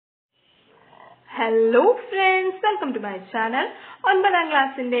Hello friends, welcome to my channel. 9th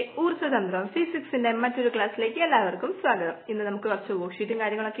ക്ലാസ്സിന്റെ ഊർജ്ജതന്ത്രം ഫിസിക്സിന്റെ മറ്റൊരു ക്ലാസ്സിലേക്ക് എല്ലാവർക്കും സ്വാഗതം. ഇന്ന് നമുക്ക് കുറച്ച് വർക്ക്ഷീറ്റും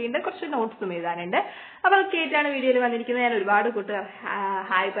കാര്യങ്ങളൊക്കെ ഉണ്ട്, കുറച്ച് നോട്ട്സും എഴുതാനുണ്ട്. അപ്പോൾ കേട്ടാണ് വീഡിയോയിൽ വന്നിരിക്കുന്നത്. ഞാൻ ഒരുപാട് കൂട്ടുകാർ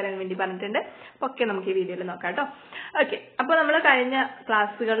ഹായ് പറയാൻ വേണ്ടി പറഞ്ഞിട്ടുണ്ട്. ഒക്കെ നമുക്ക് ഈ വീഡിയോയിൽ നോക്കാം കേട്ടോ. ഓക്കെ, അപ്പോൾ നമ്മൾ കഴിഞ്ഞ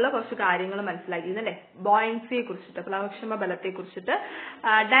ക്ലാസ്സുകളിൽ കുറച്ച് കാര്യങ്ങൾ മനസ്സിലാക്കിയിരുന്നല്ലേ, ബോയൻസിയെ കുറിച്ചിട്ട്, പ്ലവക്ഷമ ബലത്തെ കുറിച്ചിട്ട്,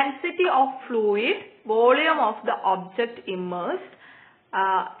 density of fluid, volume of the object immersed,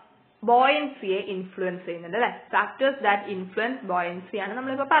 ബോയൻസിയെ influence ചെയ്യുന്നുണ്ട് അല്ലെ. ഫാക്ടേഴ്സ് ദാറ്റ് ഇൻഫ്ലുവൻസ് ബോയൻസി ആണ്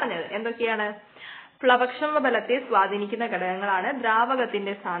നമ്മളിപ്പോ പറഞ്ഞത്. എന്തൊക്കെയാണ്? പ്ലവക്ഷമ ബലത്തെ സ്വാധീനിക്കുന്ന ഘടകങ്ങളാണ്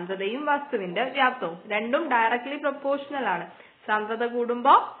ദ്രാവകത്തിന്റെ സാന്ദ്രതയും വസ്തുവിന്റെ വ്യാപ്തവും. രണ്ടും ഡയറക്ട്ലി പ്രൊപ്പോർഷണൽ ആണ്. സാന്ദ്രത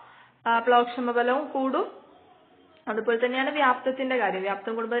കൂടുമ്പോ പ്ലവക്ഷമ ബലവും കൂടും. അതുപോലെ തന്നെയാണ് വ്യാപ്തത്തിന്റെ കാര്യം.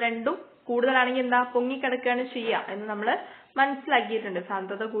 വ്യാപ്തം കൂടുമ്പോൾ രണ്ടും കൂടുതലാണെങ്കിൽ എന്താ, പൊങ്ങിക്കിടക്കുകയാണ് ചെയ്യുക എന്ന് നമ്മൾ മനസ്സിലാക്കിയിട്ടുണ്ട്.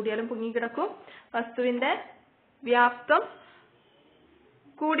 സാന്ദ്രത കൂടിയാലും പൊങ്ങിക്കിടക്കും. വസ്തുവിന്റെ വ്യാപ്തം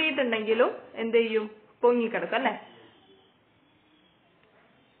കൂടിയിട്ടുണ്ടെങ്കിലും എന്ത് ചെയ്യും, പൊങ്ങിക്കിടക്കും അല്ലെ.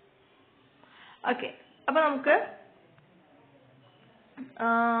 ഓക്കെ, അപ്പൊ നമുക്ക്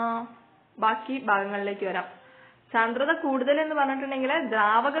ബാക്കി ഭാഗങ്ങളിലേക്ക് വരാം. സാന്ദ്രത കൂടുതൽ എന്ന് പറഞ്ഞിട്ടുണ്ടെങ്കിൽ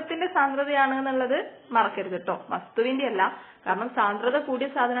ദ്രാവകത്തിന്റെ സാന്ദ്രതയാണ് എന്നുള്ളത് മറക്കരുത് കേട്ടോ, വസ്തുവിന്റെ അല്ല. കാരണം സാന്ദ്രത കൂടിയ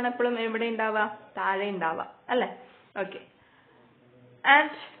സാധനമാണ് എപ്പോഴും എവിടെ ഉണ്ടാവുക, താഴെ ഉണ്ടാവുക അല്ലെ. ഓക്കെ,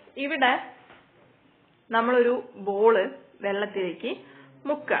 ആൻഡ് ഇവിടെ നമ്മളൊരു ബോള് വെള്ളത്തിലേക്ക്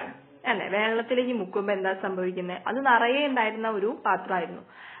മുക്കാണ് അല്ലെ. വെള്ളത്തിലേക്ക് മുക്കുമ്പോ എന്താ സംഭവിക്കുന്നത്, അത് നിറയെ ഉണ്ടായിരുന്ന ഒരു പാത്രമായിരുന്നു.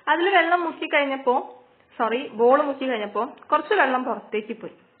 അതിൽ വെള്ളം മുക്കിക്കഴിഞ്ഞപ്പോ ബോള് മുക്കി കഴിഞ്ഞപ്പോ കുറച്ച് വെള്ളം പുറത്തേക്ക്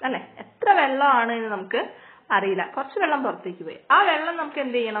പോയി അല്ലെ. എത്ര വെള്ളമാണ് എന്ന് നമുക്ക് അറിയില്ല, കുറച്ച് വെള്ളം പുറത്തേക്ക് പോയി. ആ വെള്ളം നമുക്ക്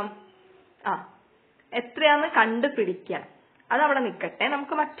എന്ത് ചെയ്യണം, എത്രയാന്ന് കണ്ടുപിടിക്കണം. അതവിടെ നിൽക്കട്ടെ,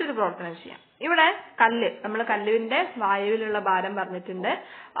 നമുക്ക് മറ്റൊരു പ്രവർത്തനം ചെയ്യാം. ഇവിടെ നമ്മൾ കല്ലിന്റെ വായുവിലുള്ള ഭാരം പറഞ്ഞിട്ടുണ്ട്.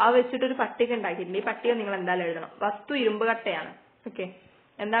 ആ വെച്ചിട്ടൊരു പട്ടിക ഉണ്ടാക്കിയിട്ടുണ്ട്. ഈ പട്ടിക നിങ്ങൾ എന്തായാലും എഴുതണം. വസ്തു ഇരുമ്പ് കട്ടയാണ്. ഓക്കെ,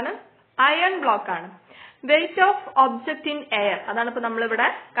 എന്താണ്, അയൺ ബ്ലോക്ക് ആണ്. Weight of object in air, അതാണ് ഇപ്പൊ നമ്മളിവിടെ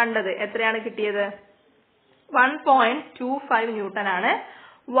കണ്ടത്. എത്രയാണ് കിട്ടിയത്? 1.25 ന്യൂട്ടൺ ആണ്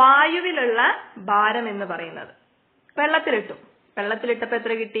വായുവിലുള്ള ഭാരം എന്ന് പറയുന്നത്. വെള്ളത്തിലിട്ടപ്പോ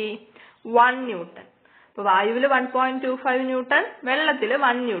എത്ര കിട്ടി? 1 ന്യൂട്ടൺ. അപ്പൊ വായുവിൽ 1.25 ന്യൂട്ടൺ, വെള്ളത്തിൽ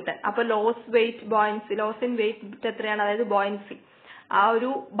 1 ന്യൂട്ടൺ. അപ്പൊ ലോസ് ഇൻ വെയിറ്റ് എത്രയാണ്? അതായത് ബോയൻസി, ആ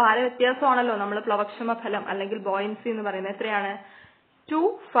ഒരു ഭാര വ്യത്യാസമാണല്ലോ നമ്മൾ പ്ലവക്ഷമ ഫലം അല്ലെങ്കിൽ ബോയൻസി എന്ന് പറയുന്നത്. എത്രയാണ്?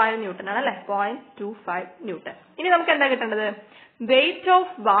 2.5 ന്യൂട്ടൺ ആണ് അല്ലെ, 0.25 ന്യൂട്ടൺ. ഇനി നമുക്ക് എന്താ കിട്ടേണ്ടത്? വെയിറ്റ്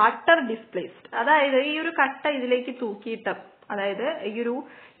ഓഫ് വാട്ടർ ഡിസ്പ്ലേസ്ഡ്, അതായത് ഈ ഒരു കട്ട ഇതിലേക്ക് തൂക്കിയിട്ട, അതായത് ഈ ഒരു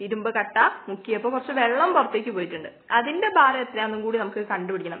ഇരുമ്പ് കട്ട മുക്കിയപ്പോ കുറച്ച് വെള്ളം പുറത്തേക്ക് പോയിട്ടുണ്ട്. അതിന്റെ ഭാരം എത്രയാണെന്നും കൂടി നമുക്ക്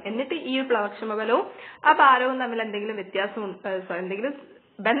കണ്ടുപിടിക്കണം. എന്നിട്ട് ഈ ഒരു പ്ലവക്ഷമ ബലവും ആ ഭാരവും തമ്മിൽ എന്തെങ്കിലും വ്യത്യാസം, എന്തെങ്കിലും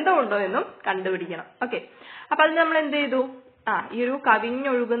ബന്ധമുണ്ടോ എന്നും കണ്ടുപിടിക്കണം. ഓക്കെ, അപ്പൊ അത് നമ്മൾ എന്ത് ചെയ്തു? ഈ ഒരു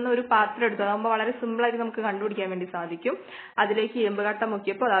കവിഞ്ഞൊഴുകുന്ന ഒരു പാത്രം എടുത്തു. അതാകുമ്പോൾ വളരെ സിമ്പിൾ ആയിട്ട് നമുക്ക് കണ്ടുപിടിക്കാൻ വേണ്ടി സാധിക്കും. അതിലേക്ക് ഇരുമ്പ് കട്ട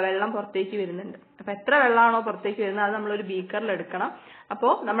മുക്കിയപ്പോൾ വെള്ളം പുറത്തേക്ക് വരുന്നുണ്ട്. അപ്പൊ എത്ര വെള്ളമാണോ പുറത്തേക്ക് വരുന്നത് അത് നമ്മളൊരു ബീക്കറിൽ എടുക്കണം. അപ്പോ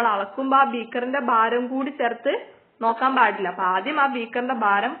നമ്മൾ അളക്കുമ്പോൾ ആ ബീക്കറിന്റെ ഭാരം കൂടി ചേർത്ത് നോക്കാൻ പാടില്ല. അപ്പൊ ആദ്യം ആ ബീക്കറിന്റെ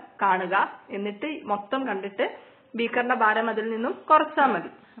ഭാരം കാണുക, എന്നിട്ട് മൊത്തം കണ്ടിട്ട് ബീക്കറിന്റെ ഭാരം അതിൽ നിന്നും കുറച്ചാൽ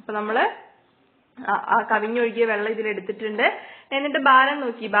മതി. അപ്പൊ നമ്മള് ആ കവിഞ്ഞൊഴുകിയ വെള്ളം ഇതിൽ എടുത്തിട്ടുണ്ട്. എന്നിട്ട് ഭാരം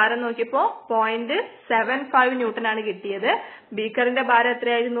നോക്കിയപ്പോ 0.75 ന്യൂട്ടൺ ആണ് കിട്ടിയത്. ബീക്കറിന്റെ ഭാരം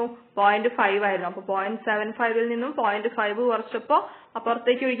എത്രയായിരുന്നു? 0.5 ആയിരുന്നു. അപ്പൊ 0.75 നിന്നും 0.5 കുറച്ചപ്പോ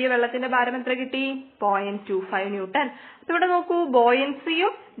അപ്പുറത്തേക്ക് ഒഴുകിയ വെള്ളത്തിന്റെ ഭാരം എത്ര കിട്ടി? 0.25 ന്യൂട്ടൺ. അപ്പൊ ഇവിടെ നോക്കൂ,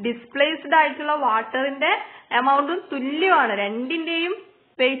 ബോയൻസിയും ഡിസ്പ്ലേസ്ഡ് ആയിട്ടുള്ള വാട്ടറിന്റെ എമൗണ്ടും തുല്യമാണ്. രണ്ടിന്റെയും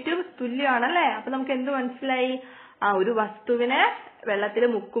വെയിറ്റ് തുല്യമാണ് അല്ലെ. അപ്പൊ നമുക്ക് എന്ത് മനസ്സിലായി? ഒരു വസ്തുവിനെ വെള്ളത്തിൽ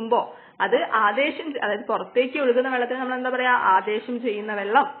മുക്കുമ്പോ അത് അതായത് പുറത്തേക്ക് ഒഴുകുന്ന വെള്ളത്തിന് നമ്മൾ എന്താ പറയാ, ആദേശം ചെയ്യുന്ന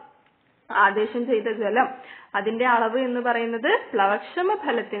വെള്ളം, ആദേശം ചെയ്ത ജലം, അതിന്റെ അളവ് എന്ന് പറയുന്നത് പ്ലവക്ഷമ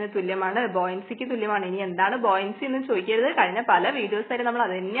ഫലത്തിന് തുല്യമാണ്, ബോയൻസിക്ക് തുല്യമാണ്. ഇനി എന്താണ് ബോയൻസി എന്ന് ചോദിക്കരുത്, കഴിഞ്ഞ പല വീഡിയോസായിട്ട് നമ്മൾ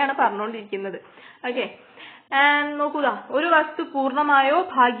അത് തന്നെയാണ് പറഞ്ഞുകൊണ്ടിരിക്കുന്നത്. ഓക്കെ, നോക്കുക, ഒരു വസ്തു പൂർണ്ണമായോ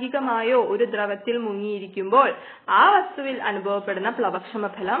ഭാഗികമായോ ഒരു ദ്രവത്തിൽ മുങ്ങിയിരിക്കുമ്പോൾ ആ വസ്തുവിൽ അനുഭവപ്പെടുന്ന പ്ലവക്ഷമ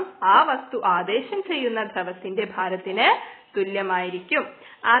ഫലം ആ വസ്തു ആദേശം ചെയ്യുന്ന ദ്രവത്തിന്റെ ഭാരത്തിന് തുല്യമായിരിക്കും.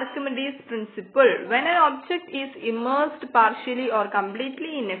 Archimedes principle: when an object is immersed partially or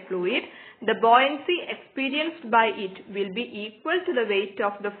completely in a fluid, the buoyancy experienced by it will be equal to the weight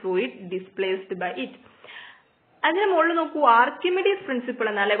of the fluid displaced by it. അതിന് മുകളിൽ നോക്കൂ, ആർക്കിമിഡീസ് പ്രിൻസിപ്പിൾ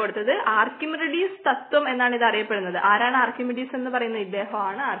എന്നല്ലേ കൊടുത്തത്. Archimedes തത്വം എന്നാണ് ഇത് അറിയപ്പെടുന്നത്. ആരാണ് ആർക്കിമിഡീസ് എന്ന് പറയുന്നത്?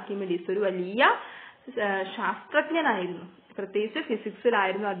 ഇദ്ദേഹമാണ് ആർക്കിമിഡീസ്. ഒരു വലിയ ശാസ്ത്രജ്ഞനായിരുന്നു. പ്രത്യേകിച്ച്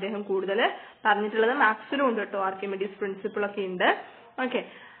ഫിസിക്സിലായിരുന്നു അദ്ദേഹം കൂടുതൽ പറഞ്ഞിട്ടുള്ളത്. മാത്സിലും ഉണ്ട് കേട്ടോ, ആർക്കിമിഡീസ് പ്രിൻസിപ്പിൾ ഒക്കെ ഉണ്ട്. ഓക്കെ,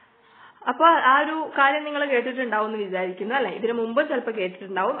 അപ്പൊ ആ ഒരു കാര്യം നിങ്ങൾ കേട്ടിട്ടുണ്ടാവും എന്ന് വിചാരിക്കുന്നു അല്ലെ. ഇതിനു മുമ്പ് ചിലപ്പോൾ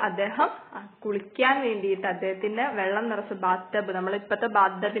കേട്ടിട്ടുണ്ടാവും. അദ്ദേഹം കുളിക്കാൻ വേണ്ടിയിട്ട് അദ്ദേഹത്തിന്റെ വെള്ളം നിറച്ച ബാത്ത് ടബ്, നമ്മൾ ഇപ്പത്തെ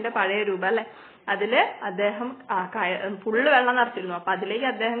ബാത്ത് ടബിന്റെ പഴയ രൂപം അല്ലെ, അതില് അദ്ദേഹം ഫുള്ള് വെള്ളം നിറച്ചിരുന്നു. അപ്പൊ അതിലേക്ക്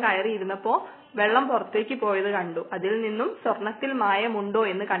അദ്ദേഹം കയറിയിരുന്നപ്പോ വെള്ളം പുറത്തേക്ക് പോയത് കണ്ടു. അതിൽ നിന്നും സ്വർണത്തിൽ മായമുണ്ടോ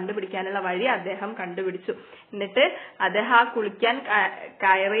എന്ന് കണ്ടുപിടിക്കാനുള്ള വഴി അദ്ദേഹം കണ്ടുപിടിച്ചു. എന്നിട്ട് അദ്ദേഹം ആ കുളിക്കാൻ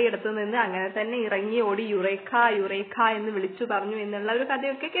കയറിയിടത്തു നിന്ന് അങ്ങനെ തന്നെ ഇറങ്ങി ഓടി യുറേക്ക യുറേക്ക എന്ന് വിളിച്ചു പറഞ്ഞു എന്നുള്ള ഒരു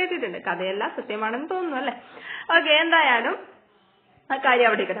കഥയൊക്കെ കേട്ടിട്ടുണ്ട്. കഥയല്ല, സത്യമാണെന്ന് തോന്നുന്നു അല്ലെ? ഓക്കെ, എന്തായാലും ആ കാര്യം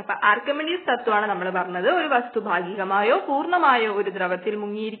അവിടെ ഇരിക്കട്ടെ. അപ്പൊ ആർക്കിമിഡീസ് തത്വമാണ് നമ്മൾ പറഞ്ഞത്. ഒരു വസ്തു ഭാഗികമായോ പൂർണ്ണമായോ ഒരു ദ്രവത്തിൽ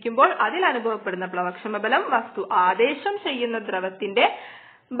മുങ്ങിയിരിക്കുമ്പോൾ അതിൽ അനുഭവപ്പെടുന്ന പ്ലവക്ഷമ ബലം വസ്തു ആദേശം ചെയ്യുന്ന ദ്രവത്തിന്റെ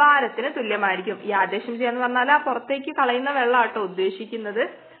ഭാരത്തിന് തുല്യമായിരിക്കും. ഈ ആദേശം ചെയ്യാന്ന് പറഞ്ഞാൽ ആ പുറത്തേക്ക് കളയുന്ന വെള്ളമാട്ടോ ഉദ്ദേശിക്കുന്നത്.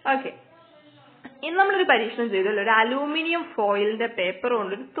 ഓക്കെ, ഇന്ന് നമ്മളൊരു പരീക്ഷണം ചെയ്തല്ലോ. ഒരു അലൂമിനിയം ഫോയിലിന്റെ പേപ്പർ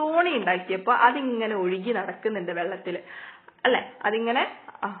കൊണ്ട് ഒരു തോണി ഉണ്ടാക്കിയപ്പോ അതിങ്ങനെ ഒഴുകി നടക്കുന്നുണ്ട് വെള്ളത്തില് അല്ലെ? അതിങ്ങനെ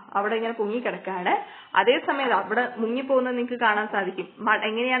അവിടെ ഇങ്ങനെ പൊങ്ങിക്കിടക്കാണ്. അതേസമയം അവിടെ മുങ്ങിപ്പോകുന്നത് നിങ്ങൾക്ക് കാണാൻ സാധിക്കും.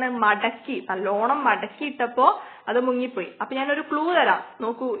 എങ്ങനെയാണ്? മടക്കി, നല്ലോണം മടക്കി ഇട്ടപ്പോ അത് മുങ്ങിപ്പോയി. അപ്പൊ ഞാനൊരു ക്ലൂ തരാം.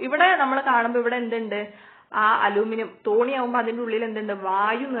 നോക്കൂ, ഇവിടെ നമ്മൾ കാണുമ്പോ ഇവിടെ എന്തുണ്ട്? ആ അലൂമിനിയം തോണിയാവുമ്പോ അതിന്റെ ഉള്ളിൽ എന്തുണ്ട്?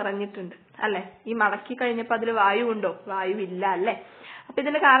 വായു നിറഞ്ഞിട്ടുണ്ട് അല്ലെ? ഈ മടക്കി കഴിഞ്ഞപ്പോ അതിൽ വായു ഉണ്ടോ? വായു ഇല്ല അല്ലെ? അപ്പൊ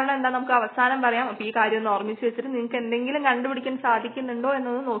ഇതിന്റെ കാരണം എന്താ? നമുക്ക് അവസാനം പറയാം. അപ്പൊ ഈ കാര്യം ഒന്ന് ഓർമ്മിച്ച് വെച്ചിട്ട് നിങ്ങൾക്ക് എന്തെങ്കിലും കണ്ടുപിടിക്കാൻ സാധിക്കുന്നുണ്ടോ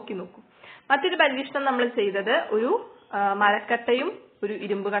എന്നൊന്ന് നോക്കൂ. മറ്റൊരു പരീക്ഷണം നമ്മൾ ചെയ്തത് ഒരു മരക്കട്ടയും ഒരു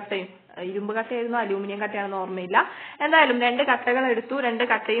ഇരുമ്പ് കട്ടയായിരുന്നു, അലൂമിനിയം കട്ടയാണെന്ന് ഓർമ്മയില്ല. എന്തായാലും 2 കട്ടകൾ എടുത്തു. 2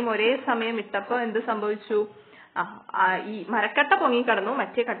 കട്ടയും ഒരേ സമയം ഇട്ടപ്പോ എന്ത് സംഭവിച്ചു? ഈ മരക്കട്ട പൊങ്ങിക്കിടന്നു,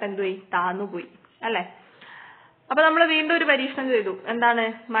 മറ്റേ കട്ട എന്തുപോയി? താന്നുപോയി അല്ലെ? അപ്പൊ നമ്മൾ വീണ്ടും ഒരു പരീക്ഷണം ചെയ്തു. എന്താണ്?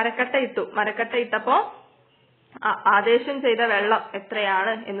 മരക്കട്ട ഇട്ടപ്പോ ആദേശം ചെയ്ത വെള്ളം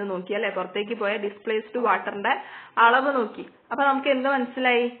എത്രയാണ് എന്ന് നോക്കി അല്ലെ? പുറത്തേക്ക് പോയ ഡിസ്പ്ലേസ്ഡ് വാട്ടറിന്റെ അളവ് നോക്കി. അപ്പൊ നമുക്ക് എന്ത്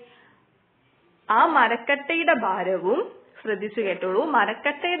മനസ്സിലായി? ആ മരക്കട്ടയുടെ ഭാരവും, ശ്രദ്ധിച്ചു കേട്ടോളൂ,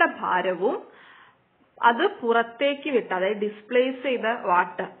 മരക്കട്ടയുടെ ഭാരവും അത് പുറത്തേക്ക് വിട്ട, അതായത് ഡിസ്പ്ലേസ് ചെയ്ത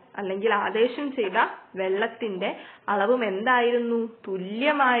വാട്ടർ അല്ലെങ്കിൽ ആദേശം ചെയ്ത വെള്ളത്തിന്റെ അളവും എന്തായിരുന്നു?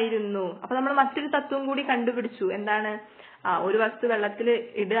 തുല്യമായിരുന്നു. അപ്പൊ നമ്മൾ മറ്റൊരു തത്വം കൂടി കണ്ടുപിടിച്ചു. എന്താണ്? ഒരു വസ്തു വെള്ളത്തിൽ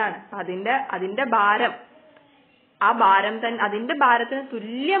ഇടുകയാണ്. അതിന്റെ ഭാരം, അതിന്റെ ഭാരത്തിന്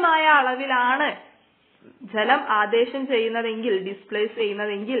തുല്യമായ അളവിലാണ് ജലം ആദേശം ചെയ്യുന്നതെങ്കിൽ, ഡിസ്പ്ലേസ്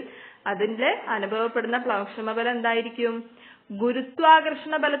ചെയ്യുന്നതെങ്കിൽ അതിന്റെ അനുഭവപ്പെടുന്ന പ്ലവക്ഷമ ബലം എന്തായിരിക്കും?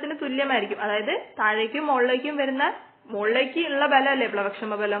 ഗുരുത്വാകർഷണ ബലത്തിന് തുല്യമായിരിക്കും. അതായത് താഴേക്കും മുകളിലേക്കും വരുന്ന, മുകളിലേക്ക് ഉള്ള ബലമല്ലേ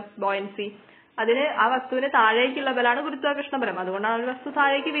പ്ലവക്ഷമ ബലം, ബോയൻസി. അതിന് ആ വസ്തുവിന് താഴേക്കുള്ള ബലമാണ് ഗുരുത്വാകർഷണ ബലം. അതുകൊണ്ടാണ് ഒരു വസ്തു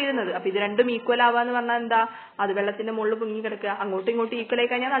താഴേക്ക് വീഴുന്നത്. അപ്പൊ ഇത് രണ്ടും ഈക്വൽ ആവാന്ന് പറഞ്ഞാൽ എന്താ? അത് വെള്ളത്തിന്റെ മുകളിൽ പൊങ്ങി കിടക്കുക. അങ്ങോട്ടും ഇങ്ങോട്ടും ഈക്വൽ ആയി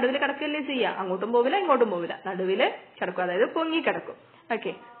കഴിഞ്ഞാൽ നടുവിൽ കിടക്കുകയല്ലേ ചെയ്യുക? അങ്ങോട്ടും പോവില്ല ഇങ്ങോട്ടും പോവില്ല, നടുവില് കിടക്കും, അതായത് പൊങ്ങി കിടക്കും.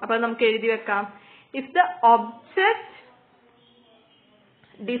 ഓക്കെ, അപ്പൊ നമുക്ക് എഴുതി വെക്കാം. If the object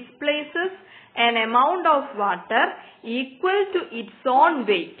displaces an amount of water equal to its own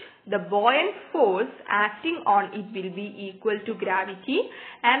weight, the buoyant force acting on it will be equal to gravity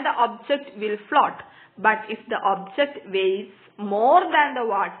and the object will float. But if the object weighs more than the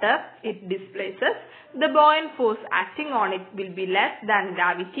water it displaces, the buoyant force acting on it will be less than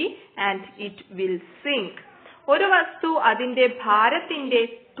gravity and it will sink. ഒരു വസ്തു അതിന്റെ ഭാരത്തിന്റെ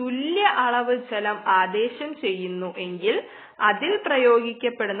തുല്യ അളവ് ജലം ആദേശം ചെയ്യുന്നു എങ്കിൽ അതിൽ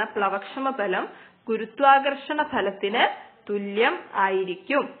പ്രയോഗിക്കപ്പെടുന്ന പ്ലവക്ഷമ ബലം ഗുരുത്വാകർഷണ ഫലത്തിന് തുല്യം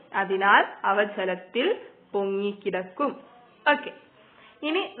ആയിരിക്കും. അതിനാൽ അവ ജലത്തിൽ പൊങ്ങിക്കിടക്കും. ഓക്കെ,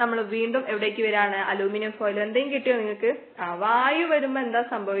 ഇനി നമ്മൾ വീണ്ടും എവിടേക്ക് വരാണ്? Aluminium foil. എന്തെങ്കിലും കിട്ടിയോ നിങ്ങൾക്ക്? വായു വരുമ്പോ എന്താ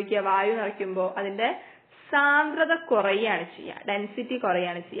സംഭവിക്കുക? വായു നിറയ്ക്കുമ്പോ അതിന്റെ സാന്ദ്രത കുറയാണ് ചെയ്യുക, ഡെൻസിറ്റി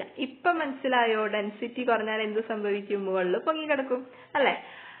കുറയാണ് ചെയ്യുക. ഇപ്പൊ മനസ്സിലായോ? ഡെൻസിറ്റി കുറഞ്ഞാൽ എന്ത് സംഭവിക്കും? മുകളിൽ പൊങ്ങിക്കിടക്കും അല്ലെ?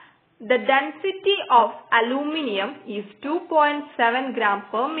 The density of aluminium is 2.7 gram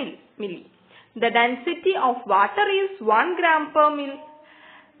per milli. The density of water is 1 gram per mill.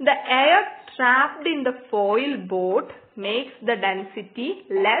 The air trapped in the foil boat makes the density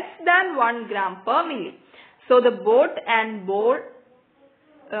less than 1 gram per milli. So the boat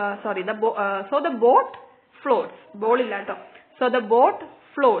floats. So the boat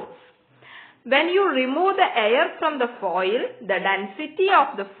floats. When you remove the air from the foil, the density of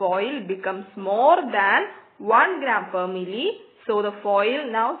the foil becomes more than 1 gram per milli. So the foil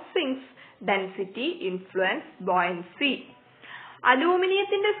now sinks. Density influence buoyancy.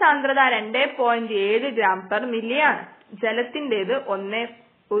 അലൂമിനിയത്തിന്റെ സാന്ദ്രത 2.7 gram per milli ആണ്. ജലത്തിന്റേത്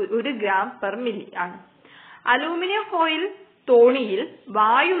 1 gram per milli ആണ്. Aluminium foil തോണിയിൽ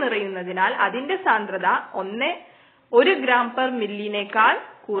വായു നിറയുന്നതിനാൽ അതിന്റെ സാന്ദ്രത 1 gram per മില്ലിനേക്കാൾ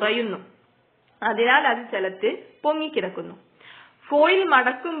കുറയുന്നു. അതിനാൽ അത് ജലത്തിൽ പൊങ്ങിക്കിടക്കുന്നു. ഫോയിൽ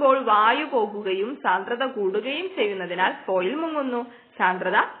മടക്കുമ്പോൾ വായു പോകുകയും സാന്ദ്രത കൂടുകയും ചെയ്യുന്നതിനാൽ ഫോയിൽ മുങ്ങുന്നു.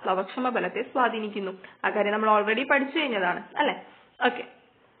 സാന്ദ്രത പ്ലവക്ഷമ ബലത്തെ സ്വാധീനിക്കുന്നു. ആ കാര്യം നമ്മൾ ഓൾറെഡി പഠിച്ചു കഴിഞ്ഞതാണ് അല്ലെ? ഓക്കെ,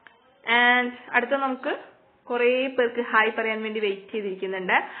 ആൻഡ് അടുത്ത നമുക്ക് കുറെ പേർക്ക് ഹായ് പറയാൻ വേണ്ടി വെയിറ്റ്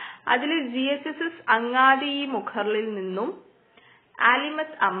ചെയ്തിരിക്കുന്നുണ്ട്. അതിൽ GSSS അങ്ങാടി മുഖറിൽ നിന്നും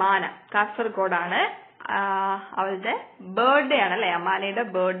ആലിമത്ത് അമാന കാസർഗോഡാണ്. അവളുടെ ബർത്ത്ഡേ ആണ് അല്ലെ, അമാനയുടെ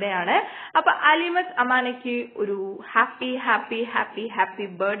ബർത്ത്ഡേ ആണ്. അപ്പൊ അലിമത്ത് അമാനയ്ക്ക് ഒരു happy happy happy happy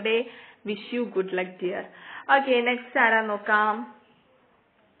birthday. Wish you good luck dear. Okay, next ആരാ നോക്കാം.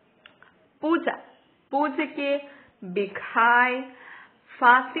 പൂജ. പൂജയ്ക്ക് ബിഗ് ഹായ്.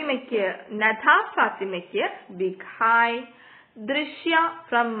 ഫാത്തിമയ്ക്ക് നഥ ഫാത്തിമയ്ക്ക് big hi. ദൃശ്യ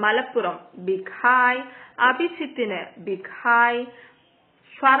from Malappuram big hi. അഭിജിത്തിന് big hi.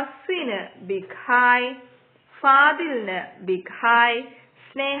 ഫർസിന് big hi. ഫാദിലിന് big hi.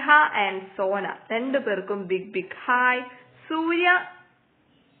 Sneha and Sona രണ്ടുപേർക്കും big hi.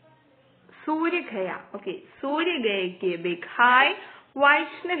 സൂര്യഗയ okay, സൂര്യഗയയ്ക്ക് big hi.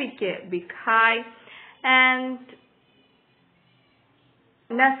 വൈഷ്ണവിക്ക് big hi. And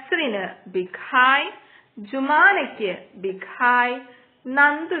നസ്രിന് big hi. ജുമാനയ്ക്ക് big hi.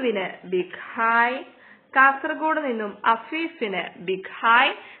 നന്ദുവിന് big hi. Kasaragod നിന്നും അഫീഫിന് big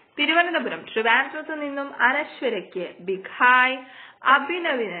hi. Thiruvananthapuram ട്രിവാൻഡ്രത്ത് നിന്നും അനശ്വരയ്ക്ക് big hi.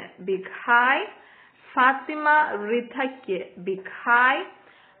 അഭിനവിന് big hi. Fathima റിധയ്ക്ക് big hi.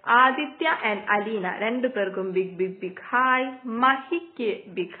 Aditya and Aleena രണ്ടുപേർക്കും big hi. മഹിക്ക്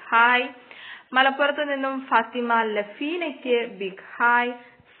big hi. മലപ്പുറത്ത് നിന്നും Fathima ലഫീനയ്ക്ക് big hi.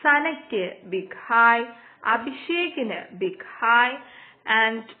 സനയ്ക്ക് big hi. അഭിഷേകിന് big hi.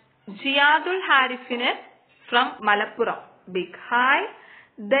 And ജിയാദുൽ ഹാരിഫിന് from Malappuram big hi.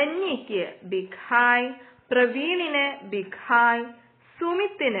 ധന്യയ്ക്ക് big hi. പ്രവീണിന് big hi.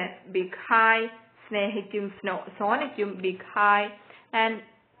 സുമിത്തിന് big hi. സ്നേഹയ്ക്കും സോനയ്ക്കും big hi. And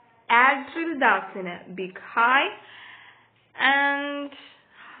ആഡ്രിൽ ദാസിന് big hi. And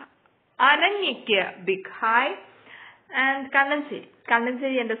അനന്യയ്ക്ക് big hi. And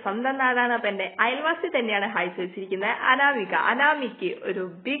Kannancheri എന്റെ സ്വന്തം നാടാണ്. അപ്പൊ എന്റെ അയൽവാസി തന്നെയാണ് ഹായ് ചോദിച്ചിരിക്കുന്നത്. അനാമിക്ക് ഒരു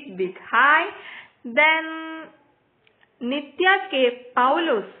big hi. Then Nithya K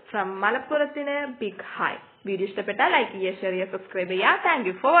Paulose from മലപ്പുറത്തിന് big hi. Video ഇഷ്ടപ്പെട്ടാൽ ലൈക്ക് ചെയ്യുക, ഷെയർ ചെയ്യുക, സബ്സ്ക്രൈബ് ചെയ്യുക. Thank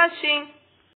you for watching.